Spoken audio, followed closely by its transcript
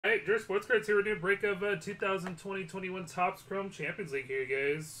Hey, Drew Sports Cards here. We're doing a break of 2020-21 Topps Chrome Champions League here,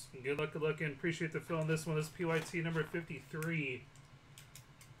 guys. Good luck, and appreciate the fill on this one. This is PYT number 53.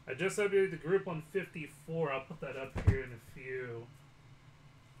 I just updated the group on 54. I'll put that up here in a few.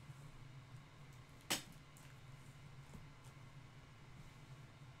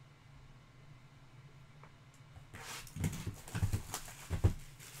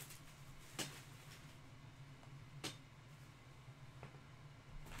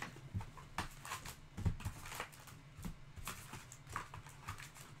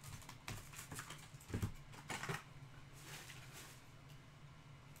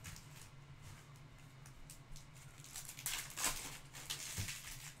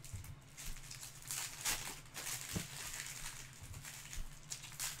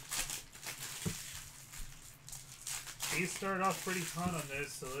 He started off pretty hot on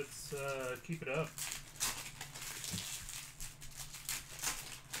this, so let's keep it up.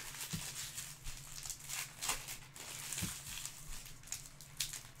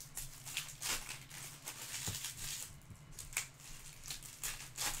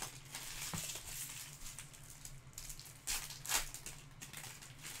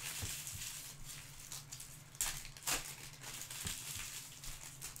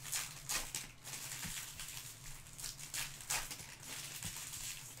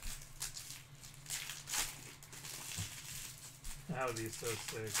 That would be so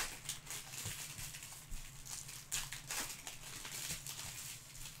sick.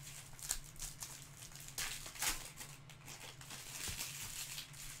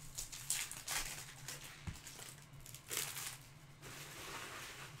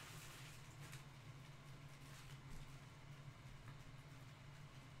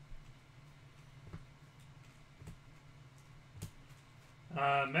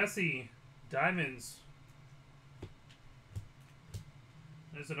 Messi, diamonds.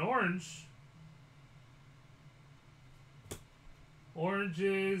 There's an orange. Orange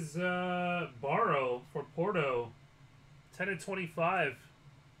is Barrow for Porto. 10/25.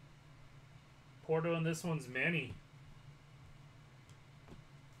 Porto, and this one's Manny.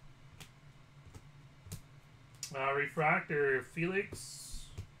 Refractor, Felix.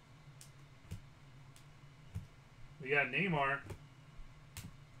 We got Neymar.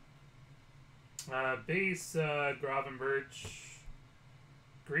 Base, Gravenberch.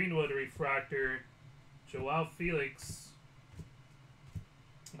 Greenwood refractor, Joao Felix.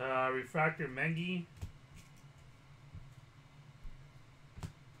 Refractor Mengi.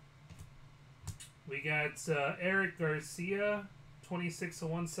 We got Eric Garcia,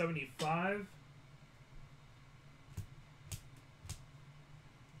 26/175.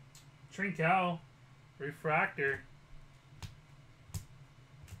 Trincao, refractor.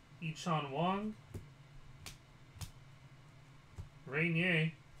 Ichan Wong.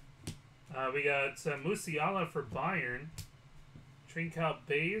 Rainier. We got Musiala for Bayern. Trincao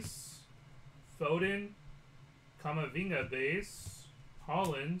base. Foden. Camavinga base.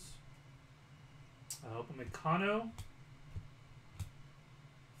 Holland. Upamecano.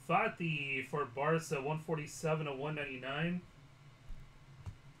 Fati for Barca, 147/199.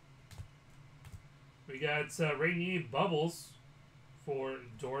 We got Rainier Bubbles for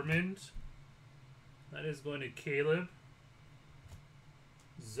Dortmund. That is going to Caleb.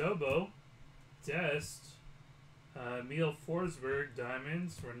 Zobo, Dest, Emil Forsberg,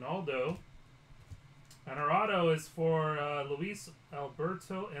 Diamonds, Ronaldo. Honorado is for Luis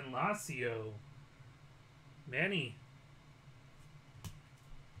Alberto and Lazio. Manny.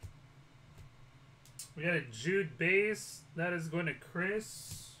 We got a Jude base. That is going to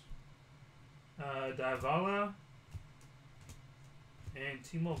Chris. Davala. And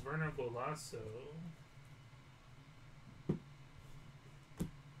Timo Werner Golasso.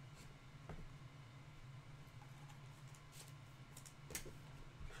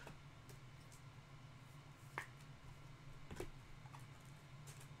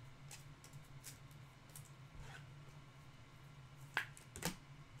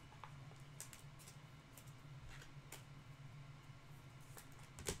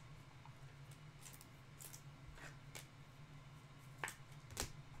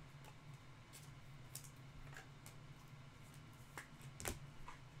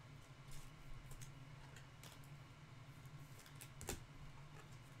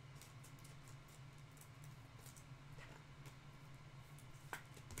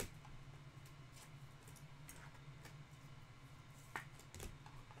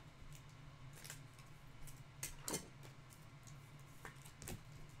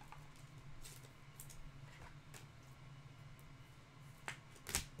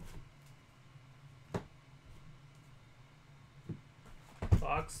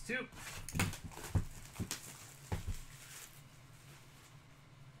 Box 2.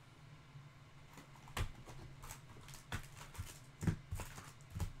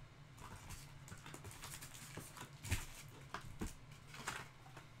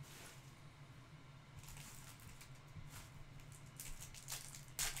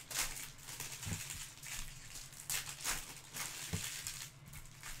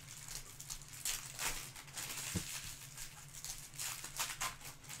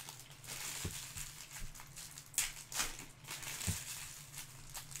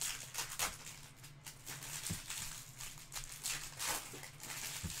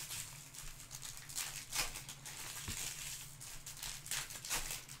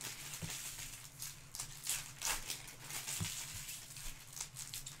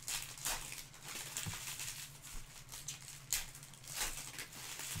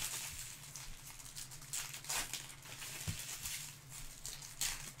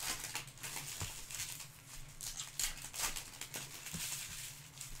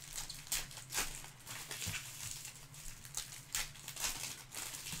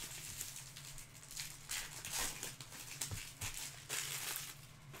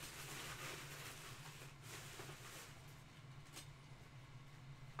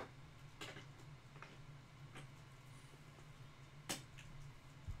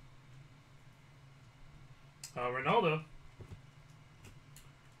 Ronaldo.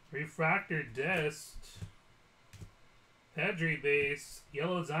 Refractor Dest. Pedri base.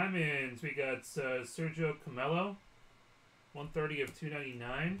 Yellow Diamonds. We got Sergio Camelo. 130 of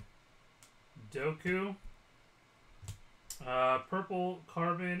 299. Doku. Purple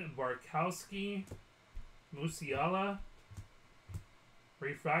Carbon Barkowski. Musiala.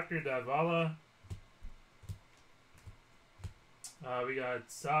 Refractor Davala. We got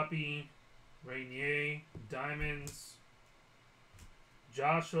Sapi. Rainier, Diamonds,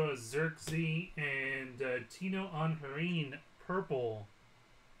 Joshua Zirkzee, and Tino Anjorin, Purple.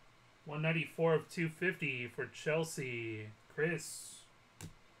 194 of 250 for Chelsea. Chris.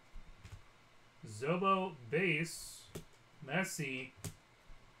 Zobo Base, Messi,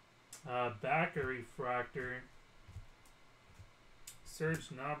 Backer Refractor, Serge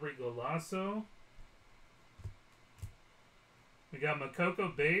Gnabry Golasso. We got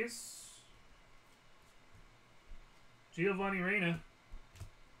Makoko Base. Giovanni Reina.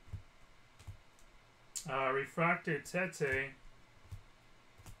 Refractor Tete.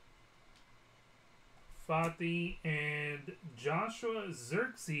 Fati and Joshua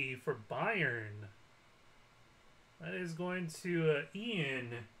Zirkzee for Bayern. That is going to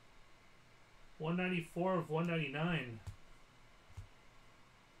Ian. 194 of 199.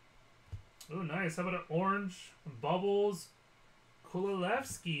 Oh, nice. How about an orange Bubbles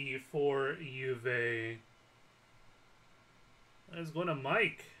Kulilevsky for Juve? That is going to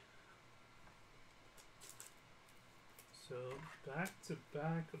Mike. So,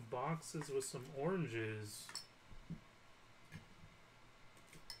 back-to-back boxes with some oranges.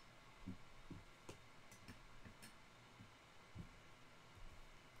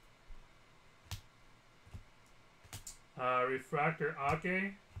 Refractor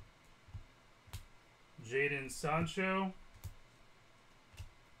Ake. Jadon Sancho.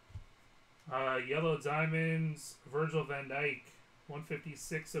 Yellow Diamonds, Virgil van Dijk.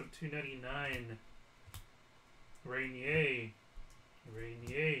 156 of 299. Rainier.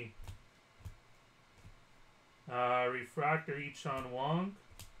 Refractor Ichan Wong.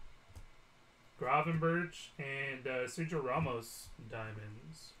 Gravenberch and Sergio Ramos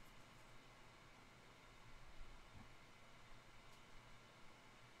Diamonds.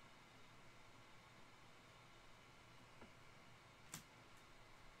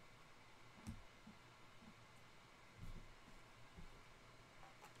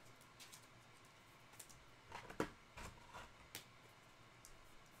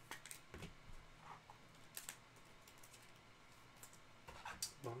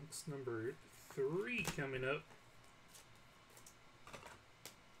 Box number 3 coming up.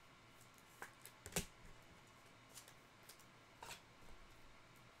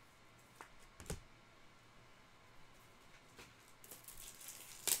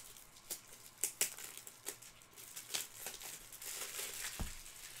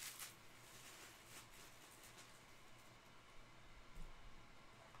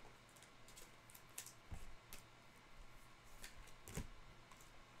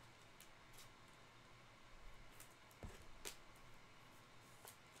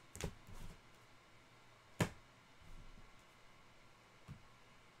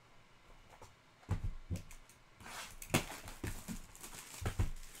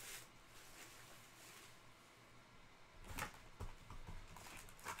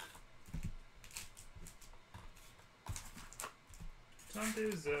 time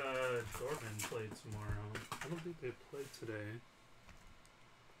does Dortmund play tomorrow? I don't think they play today.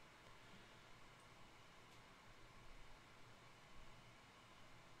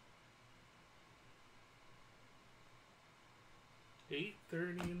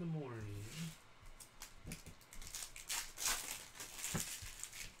 $8:30 in the morning.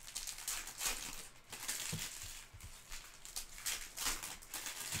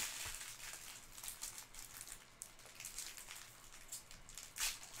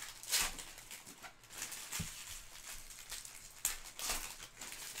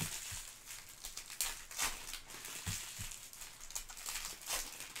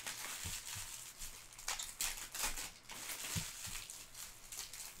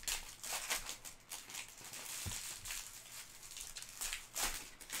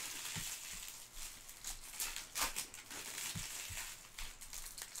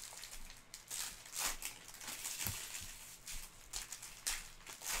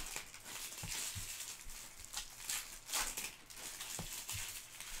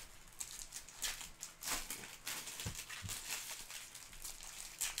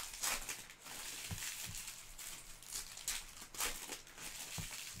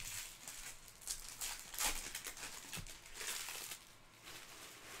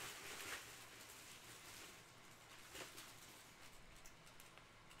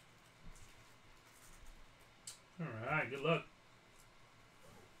 Alright, good luck.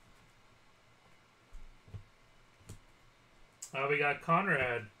 We got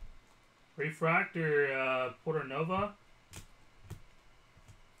Conrad. Refractor, Porter Nova.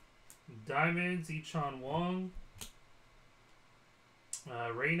 Diamonds, Ichon Wong.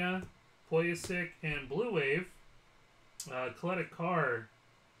 Reyna, Poyasic, and Blue Wave. Coletta Carr,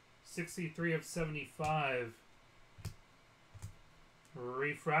 63 of 75.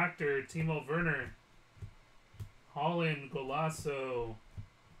 Refractor, Timo Werner. Holland, Golasso.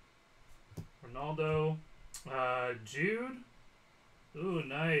 Ronaldo. Jude. Ooh,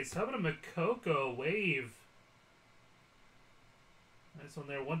 nice. How about a Makoko Wave? Nice one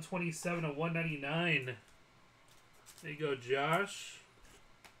there. 127 of 199. There you go, Josh.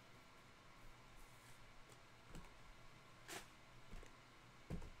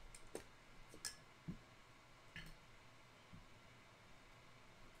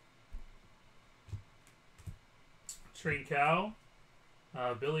 Trincao,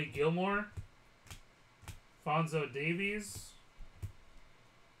 Billy Gilmore, Fonzo Davies.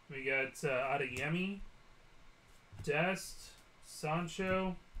 We got Adeyemi, Dest,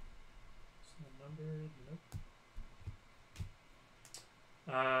 Sancho. Number,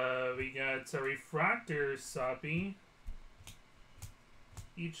 nope. We got a Refractor Sapi,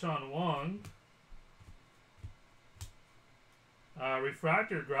 Ichon Wong.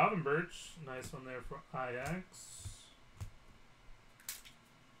 Refractor Gravenberch. Nice one there for Ajax.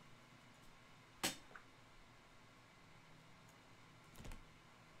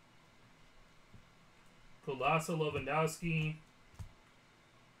 Golasso Lewandowski.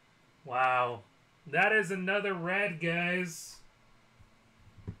 Wow. That is another red, guys.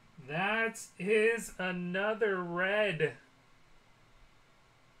 That is another red.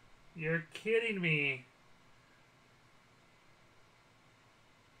 You're kidding me.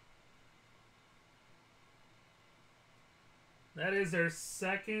 That is our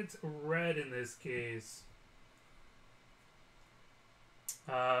second red in this case.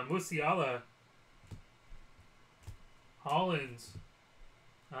 Musiala. Holland.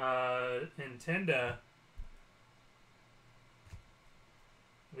 Intenda.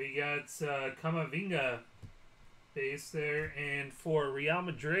 We got Camavinga base there. And for Real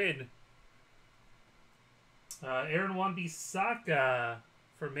Madrid, Aaron Wan-Bissaka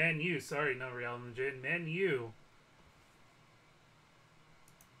for Man U. Sorry, not Real Madrid. Man U.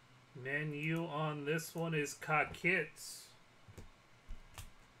 Man U on this one is Kakit.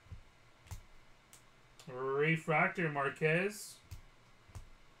 Refractor Marquez.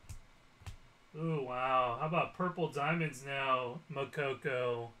 Ooh, wow. How about purple diamonds now,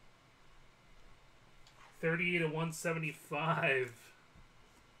 Makoko? 38 of 175.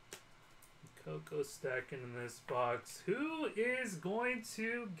 Makoko stacking in this box. Who is going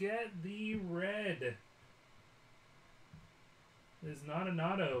to get the red? It is not an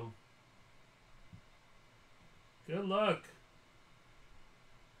auto. Good luck.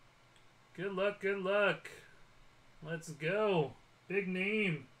 Good luck, good luck. Let's go. Big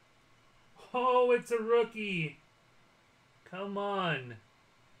name. Oh, it's a rookie. Come on.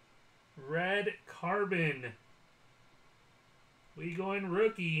 Red Carbon. We going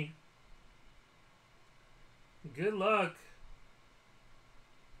rookie. Good luck.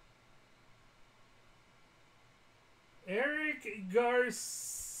 Eric Eric Garcia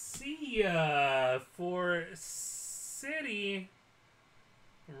for City.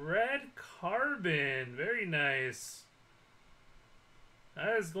 Red carbon. Very nice.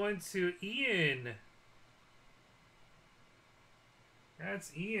 That is going to Ian.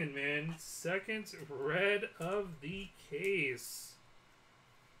 That's Ian, man. Second red of the case.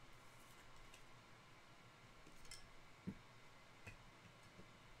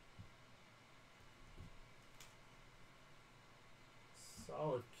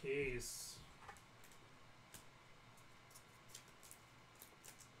 Solid case.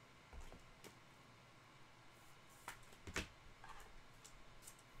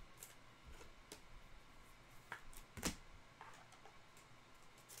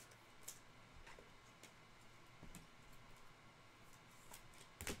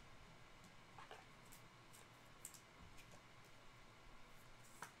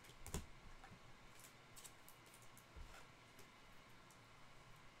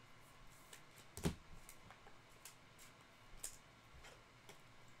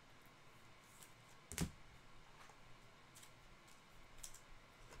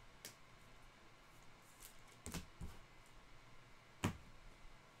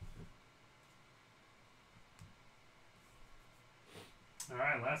 All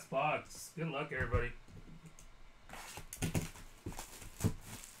right, last box. Good luck, everybody.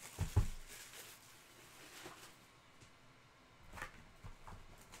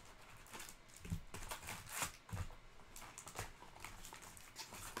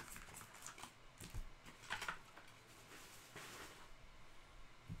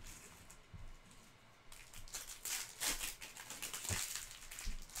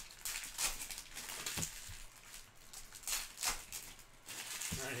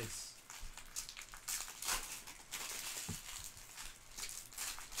 Nice.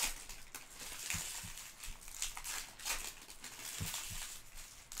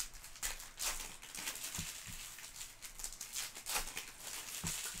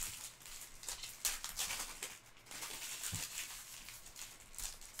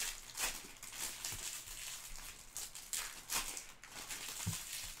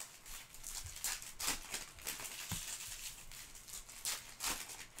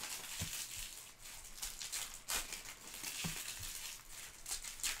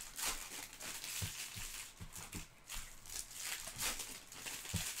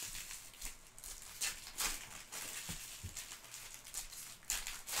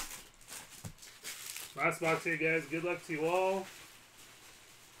 Last box here, guys. Good luck to you all.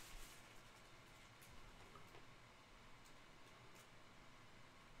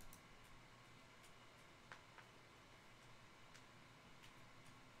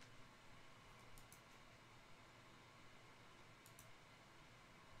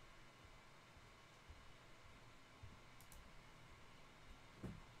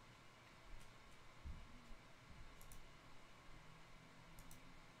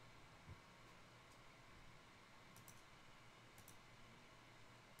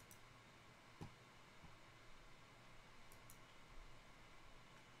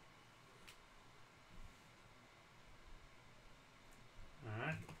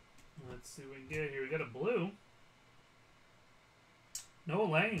 Let's see what we get here. We got a blue. Noah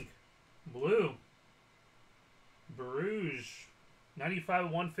Lang. Blue. Bruges.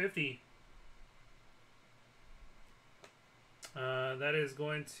 95/150. That is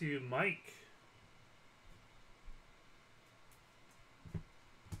going to Mike.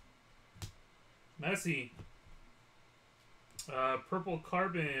 Messi. Purple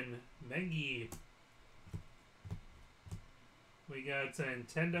Carbon. Mengi. We got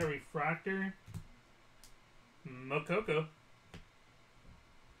Nintendo Refractor, Mokoko,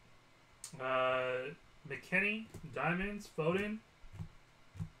 McKinney, Diamonds, Foden.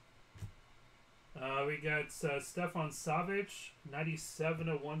 We got Stefan Savic,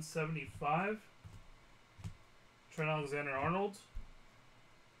 97/175. Trent Alexander-Arnold.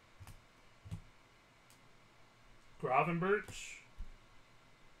 Gravenberch,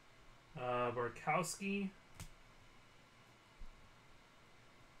 Barkowski.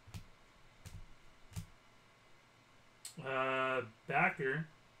 Backer,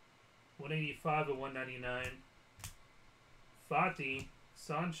 185/199. Fati,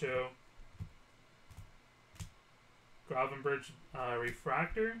 Sancho, Gravenberch,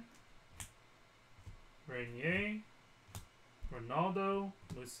 Refractor, Renier, Ronaldo,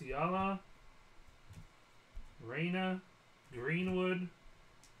 Musiala, Reina, Greenwood.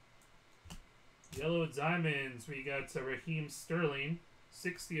 Yellow Diamonds, we got Raheem Sterling,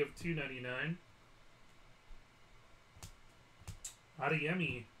 60/299.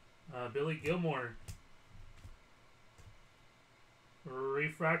 Adeyemi, Billy Gilmore.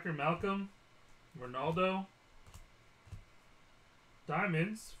 Refractor Malcolm. Ronaldo.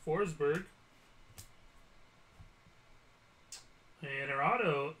 Diamonds. Forsberg. And our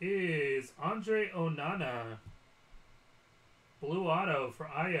auto is Andre Onana. Blue auto for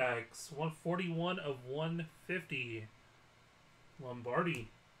Ajax. 141 of 150. Lombardi.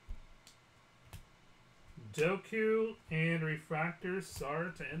 Doku and Refractor Sar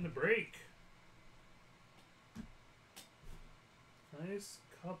to end the break. Nice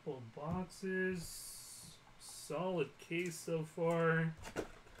couple boxes. Solid case so far.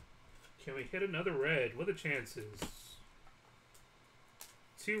 Can we hit another red? What are the chances?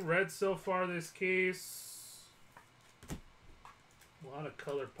 2 reds so far this case. A lot of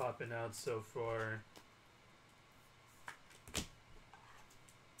color popping out so far.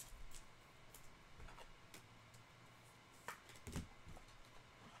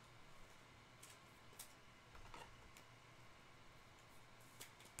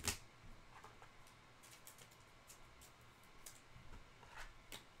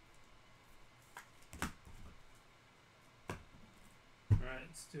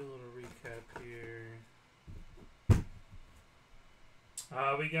 Let's do a little recap here.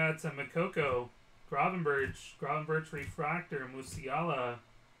 We got Makoko, Gravenberch Refractor, Musiala,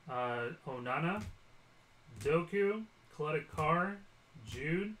 Onana, Doku, Coletta Carr,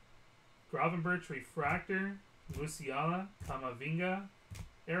 Jude, Gravenberch Refractor, Musiala, Kamavinga,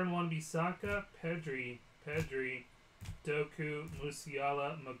 Aaron Wan-Bissaka, Pedri, Doku,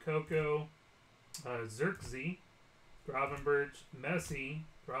 Musiala, Makoko, Xerxes, Gravenberch, Messi,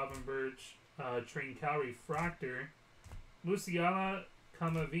 Gravenberch, Trincao Refractor, Musiala,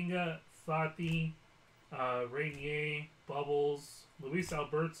 Kamavinga, Fati, Rainier, Bubbles, Luis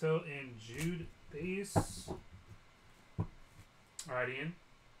Alberto, and Jude base. Alright, Ian.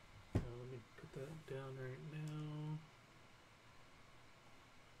 Let me put that down right now.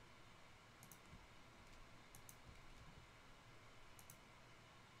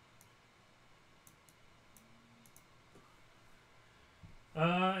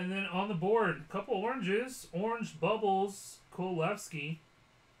 And then on the board, a couple oranges. Orange Bubbles, Kolevsky.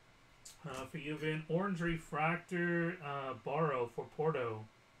 For you, Vin. Orange Refractor, Barrow for Porto.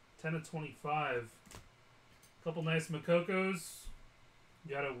 10 of 25. Couple nice Makokos.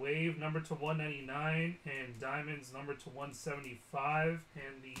 You got a Wave number to 199 and Diamonds number to 175.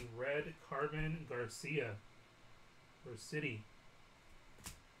 And the red Carbon Garcia for City.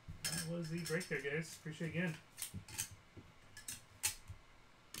 That was the break there, guys. Appreciate it again.